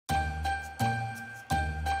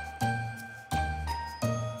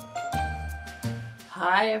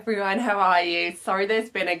Hi everyone, how are you? Sorry there's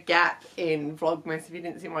been a gap in Vlogmas. If you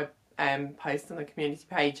didn't see my post on the community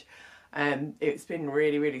page, it's been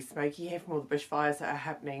really smoky here from all the bushfires that are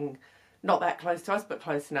happening, not that close to us, but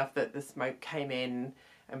close enough that the smoke came in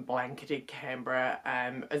and blanketed Canberra.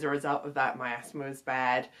 As a result of that, my asthma was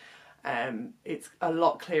bad. It's a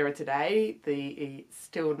lot clearer today. It's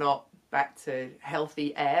still not back to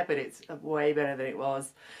healthy air, but it's way better than it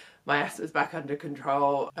was. My asthma's back under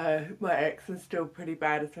control. My eczema's still pretty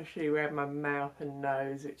bad, especially around my mouth and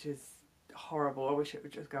nose, which is horrible. I wish it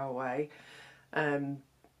would just go away.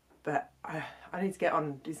 But I need to get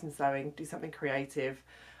on, do some sewing, do something creative.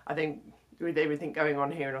 I think with everything going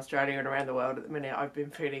on here in Australia and around the world at the minute, I've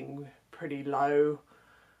been feeling pretty low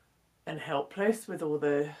and helpless with all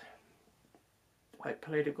the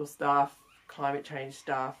political stuff, climate change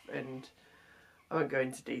stuff, and I won't go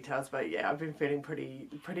into details, but yeah, I've been feeling pretty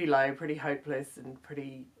low, pretty hopeless, and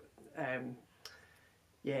pretty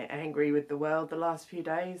angry with the world the last few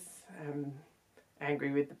days.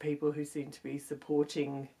 Angry with the people who seem to be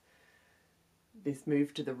supporting this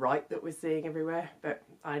move to the right that we're seeing everywhere. But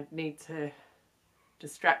I need to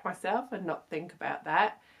distract myself and not think about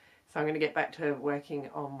that. So I'm going to get back to working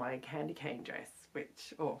on my candy cane dress,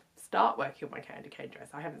 start working on my candy cane dress.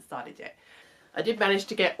 I haven't started yet. I did manage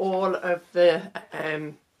to get all of the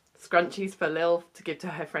scrunchies for Lil to give to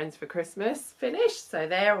her friends for Christmas finished, so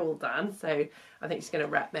they're all done. So I think she's going to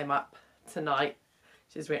wrap them up tonight.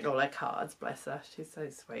 She's written all her cards, bless her, she's so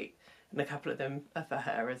sweet. And a couple of them are for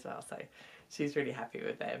her as well, so she's really happy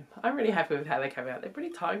with them. I'm really happy with how they come out. They're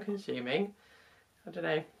pretty time consuming. I don't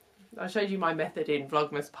know, I showed you my method in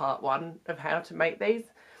Vlogmas part 1 of how to make these,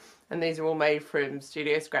 and these are all made from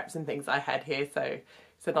studio scraps and things I had here, so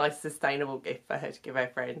it's a nice sustainable gift for her to give her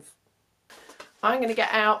friends. I'm going to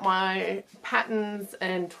get out my patterns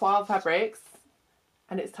and toile fabrics,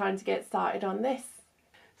 and it's time to get started on this.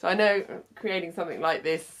 So I know creating something like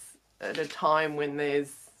this at a time when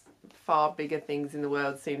there's far bigger things in the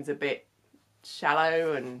world seems a bit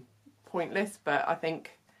shallow and pointless, but I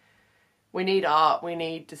think we need art, we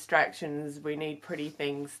need distractions, we need pretty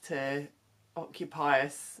things to occupy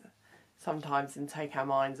us sometimes and take our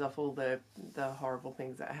minds off all the horrible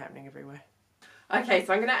things that are happening everywhere. Okay,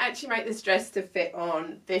 so I'm going to actually make this dress to fit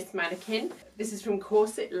on this mannequin. This is from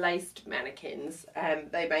Corset Laced Mannequins.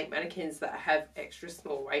 They make mannequins that have extra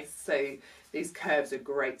small waists, so these curves are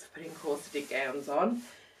great for putting corseted gowns on.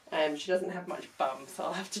 She doesn't have much bum, so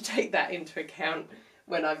I'll have to take that into account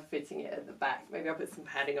when I'm fitting it at the back. Maybe I'll put some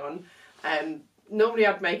padding on. Normally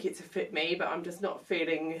I'd make it to fit me, but I'm just not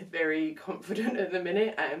feeling very confident at the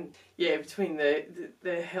minute. Yeah, between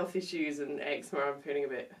the health issues and eczema, I'm feeling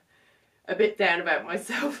a bit down about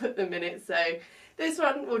myself at the minute. So this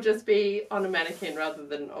one will just be on a mannequin rather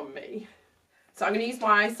than on me. So I'm going to use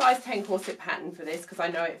my size 10 corset pattern for this because I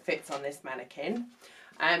know it fits on this mannequin.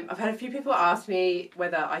 I've had a few people ask me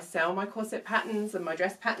whether I sell my corset patterns and my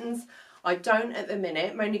dress patterns. I don't at the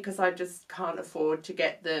minute, mainly because I just can't afford to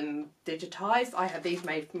get them digitised. I had these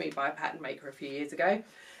made for me by a pattern maker a few years ago,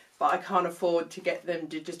 but I can't afford to get them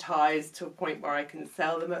digitised to a point where I can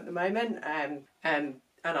sell them at the moment. And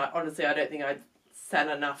honestly, I don't think I'd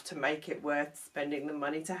sell enough to make it worth spending the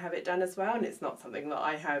money to have it done as well. And it's not something that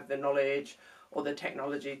I have the knowledge or the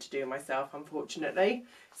technology to do myself, unfortunately.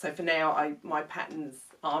 So for now, my patterns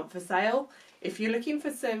aren't for sale. If you're looking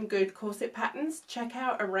for some good corset patterns, check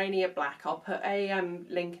out Aranea Black. I'll put a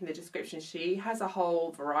link in the description. She has a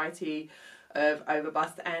whole variety of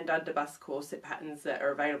overbust and underbust corset patterns that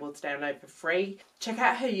are available to download for free. Check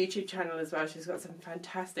out her YouTube channel as well. She's got some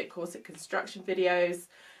fantastic corset construction videos.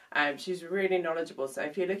 She's really knowledgeable. So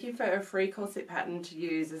if you're looking for a free corset pattern to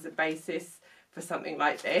use as a basis for something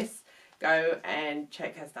like this, go and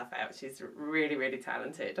check her stuff out. She's really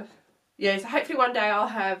talented. Yeah, so hopefully one day I'll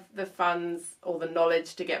have the funds or the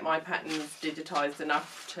knowledge to get my patterns digitised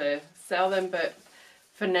enough to sell them, but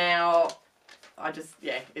for now,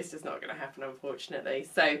 it's just not going to happen, unfortunately.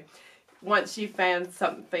 So once you've found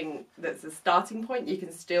something that's a starting point, you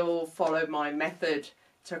can still follow my method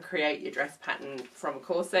to create your dress pattern from a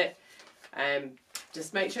corset.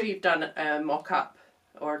 Just make sure you've done a mock-up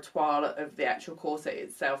or a toile of the actual corset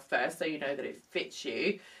itself first, so you know that it fits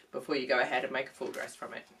you before you go ahead and make a full dress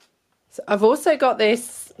from it. So I've also got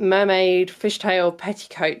this mermaid fishtail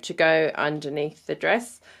petticoat to go underneath the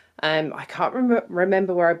dress. I can't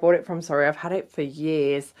remember where I bought it from, sorry, I've had it for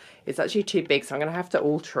years. It's actually too big, so I'm going to have to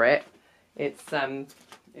alter it. It's a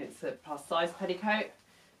plus size petticoat.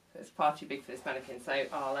 It's far too big for this mannequin, so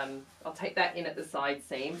I'll take that in at the side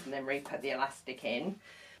seams and then re-put the elastic in.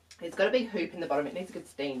 It's got a big hoop in the bottom, it needs a good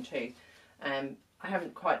steam too. I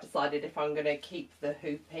haven't quite decided if I'm going to keep the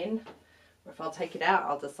hoop in If I'll take it out,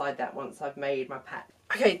 I'll decide that once I've made my pattern.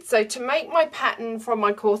 Okay, so to make my pattern from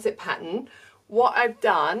my corset pattern, what I've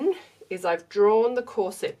done is I've drawn the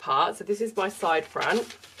corset part. So this is my side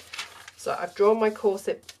front. So I've drawn my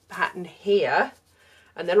corset pattern here,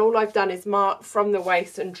 and then all I've done is mark from the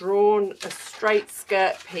waist and drawn a straight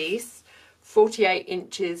skirt piece 48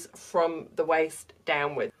 inches from the waist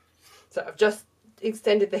downwards. So I've just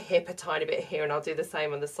extended the hip a tiny bit here, and I'll do the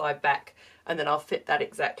same on the side back, and then I'll fit that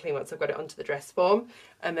exactly once I've got it onto the dress form.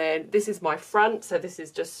 And then this is my front, so this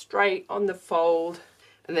is just straight on the fold,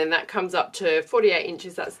 and then that comes up to 48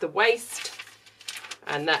 inches, that's the waist,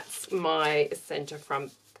 and that's my centre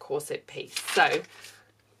front corset piece. So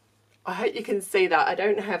I hope you can see that I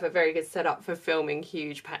don't have a very good setup for filming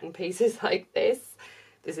huge pattern pieces like this.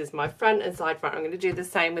 This is my front and side front. I'm going to do the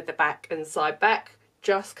same with the back and side back,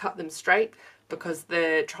 just cut them straight, because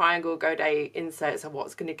the triangle godet inserts are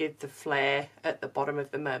what's going to give the flare at the bottom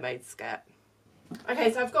of the mermaid skirt.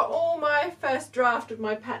 Okay, so I've got all my first draft of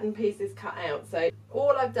my pattern pieces cut out. So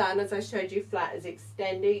all I've done, as I showed you flat, is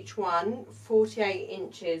extend each one 48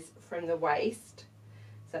 inches from the waist.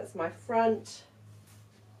 So that's my front.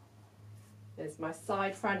 There's my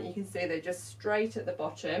side front. You can see they're just straight at the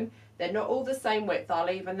bottom. They're not all the same width. I'll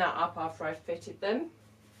even that up after I've fitted them.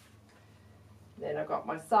 Then I've got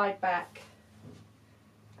my side back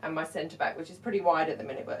and my centre back, which is pretty wide at the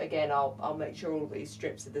minute, but again I'll make sure all these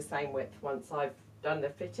strips are the same width once I've done the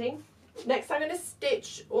fitting. Next I'm going to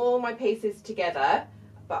stitch all my pieces together,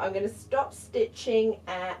 but I'm going to stop stitching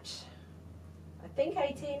at, I think,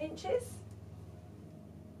 18 inches.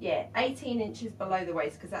 Yeah, 18 inches below the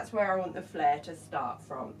waist, because that's where I want the flare to start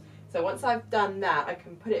from. So once I've done that, I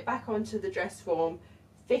can put it back onto the dress form,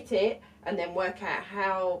 fit it, and then work out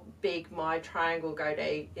how big my triangle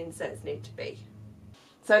godet inserts need to be.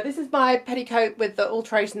 So this is my petticoat with the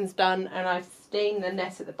alterations done, and I've steamed the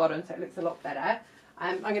net at the bottom so it looks a lot better.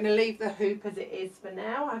 I'm going to leave the hoop as it is for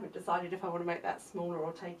now. I haven't decided if I want to make that smaller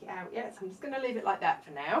or take it out yet, so I'm just going to leave it like that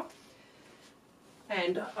for now.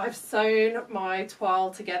 And I've sewn my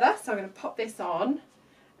toile together, so I'm going to pop this on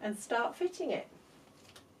and start fitting it.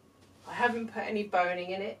 I haven't put any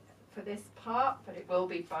boning in it for this part, but it will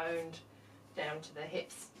be boned down to the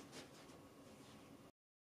hips.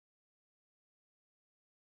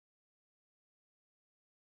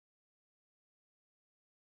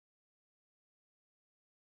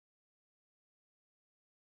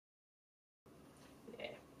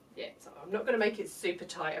 Yeah, so I'm not going to make it super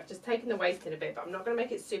tight. I've just taken the waist in a bit, but I'm not going to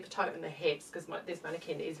make it super tight on the hips because this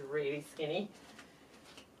mannequin is really skinny.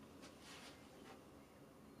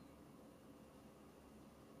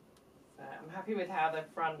 So I'm happy with how the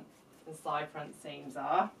front and side front seams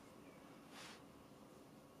are.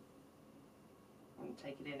 I'm going to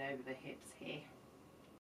take it in over the hips here.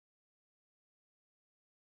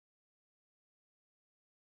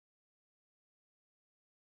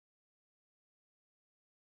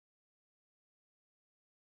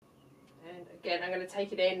 And again, I'm going to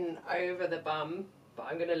take it in over the bum, but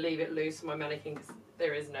I'm going to leave it loose on my mannequin because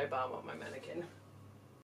there is no bum on my mannequin.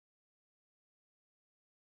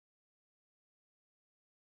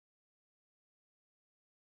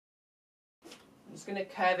 I'm just going to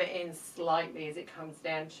curve it in slightly as it comes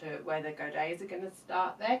down to where the godets are going to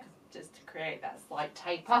start there, just to create that slight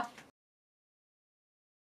taper.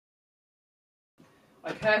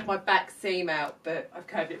 I curved my back seam out, but I've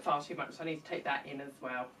curved it far too much, so I need to take that in as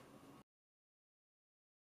well.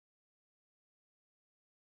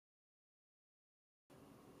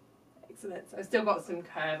 Excellent. So I've still got some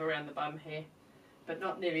curve around the bum here, but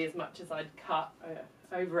not nearly as much as I'd cut.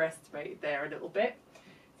 Overestimated there a little bit.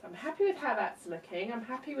 So I'm happy with how that's looking. I'm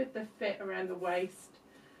happy with the fit around the waist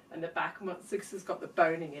and the back. And once this has got the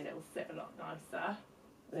boning in, it'll sit a lot nicer.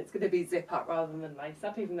 And it's going to be zip up rather than lace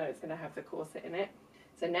up, even though it's going to have the corset in it.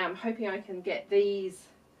 So now I'm hoping I can get these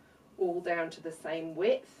all down to the same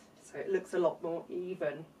width, so it looks a lot more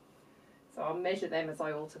even. So I'll measure them as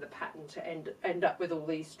I alter the pattern to end up with all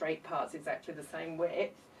these straight parts exactly the same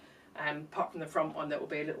width, apart from the front one that will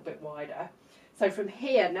be a little bit wider. So from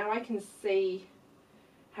here, now I can see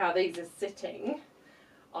how these are sitting.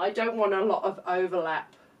 I don't want a lot of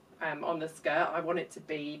overlap on the skirt. I want it to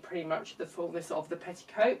be pretty much the fullness of the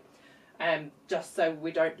petticoat, just so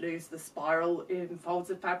we don't lose the spiral in folds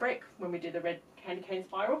of fabric when we do the red candy cane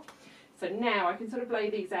spiral. So now I can sort of lay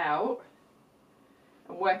these out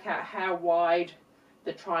and work out how wide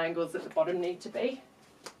the triangles at the bottom need to be.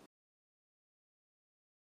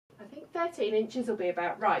 I think 13 inches will be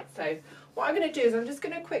about right. So what I'm going to do is I'm just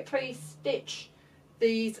going to quickly stitch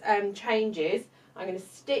these changes. I'm going to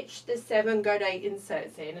stitch the 7 godet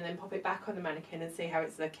inserts in and then pop it back on the mannequin and see how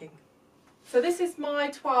it's looking. So this is my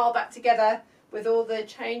toile back together with all the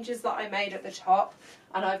changes that I made at the top,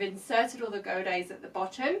 and I've inserted all the godets at the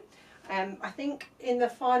bottom. I think in the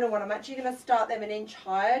final one I'm actually going to start them an inch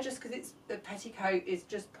higher, just because the petticoat is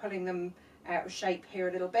just pulling them out of shape here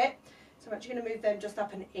a little bit. So I'm actually going to move them just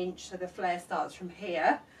up an inch so the flare starts from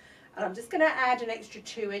here. And I'm just going to add an extra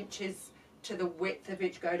 2 inches to the width of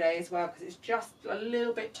each godet as well, because it's just a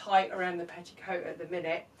little bit tight around the petticoat at the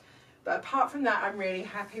minute. But apart from that, I'm really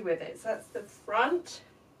happy with it. So that's the front.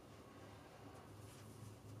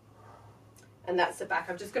 And that's the back.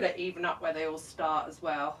 I've just got to even up where they all start as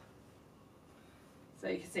well. So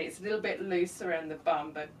you can see it's a little bit loose around the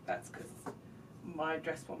bum, but that's because my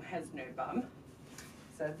dress form has no bum.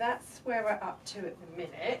 So that's where we're up to at the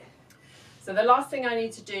minute. So the last thing I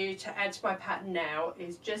need to do to add to my pattern now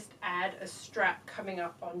is just add a strap coming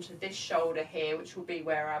up onto this shoulder here, which will be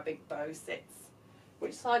where our big bow sits.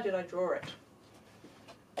 Which side did I draw it?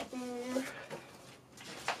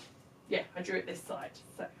 Yeah, I drew it this side.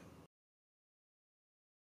 So.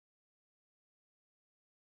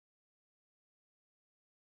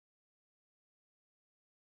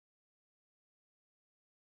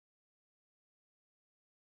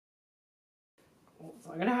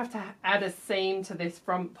 So I'm going to have to add a seam to this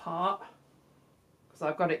front part because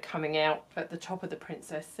I've got it coming out at the top of the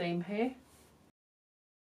princess seam here.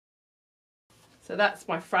 So that's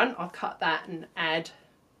my front. I'll cut that and add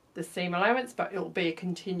the seam allowance, but it'll be a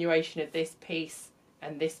continuation of this piece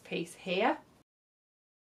and this piece here.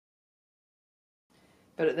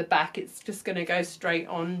 But at the back it's just going to go straight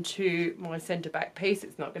on to my centre back piece.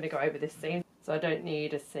 It's not going to go over this seam, so I don't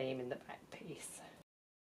need a seam in the back piece.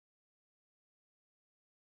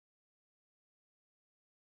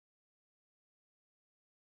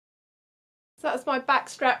 So that's my back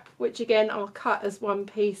strap, which again I'll cut as one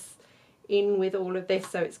piece in with all of this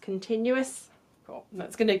so it's continuous. Cool.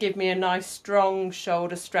 That's going to give me a nice strong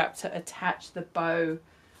shoulder strap to attach the bow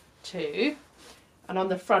to. And on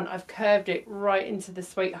the front I've curved it right into the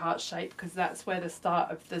sweetheart shape because that's where the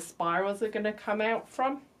start of the spirals are going to come out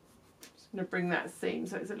from. Just going to bring that seam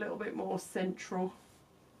so it's a little bit more central.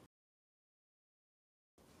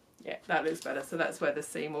 Yeah, that looks better. So that's where the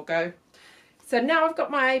seam will go. So now I've got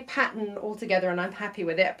my pattern all together and I'm happy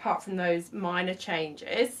with it, apart from those minor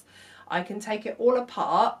changes. I can take it all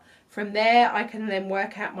apart. From there I can then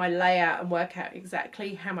work out my layout and work out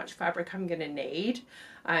exactly how much fabric I'm going to need.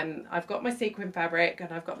 I've got my sequin fabric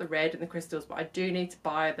and I've got the red and the crystals, but I do need to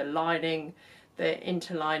buy the lining, the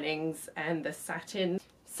interlinings and the satin.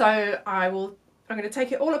 So I'm going to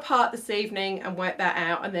take it all apart this evening and work that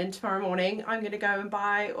out, and then tomorrow morning I'm going to go and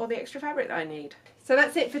buy all the extra fabric that I need. So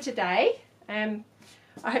that's it for today.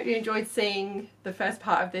 I hope you enjoyed seeing the first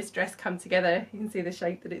part of this dress come together. You can see the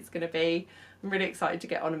shape that it's going to be. I'm really excited to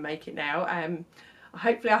get on and make it now.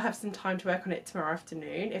 Hopefully I'll have some time to work on it tomorrow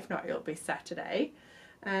afternoon. If not, it'll be Saturday.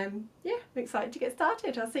 Yeah, I'm excited to get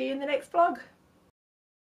started. I'll see you in the next vlog.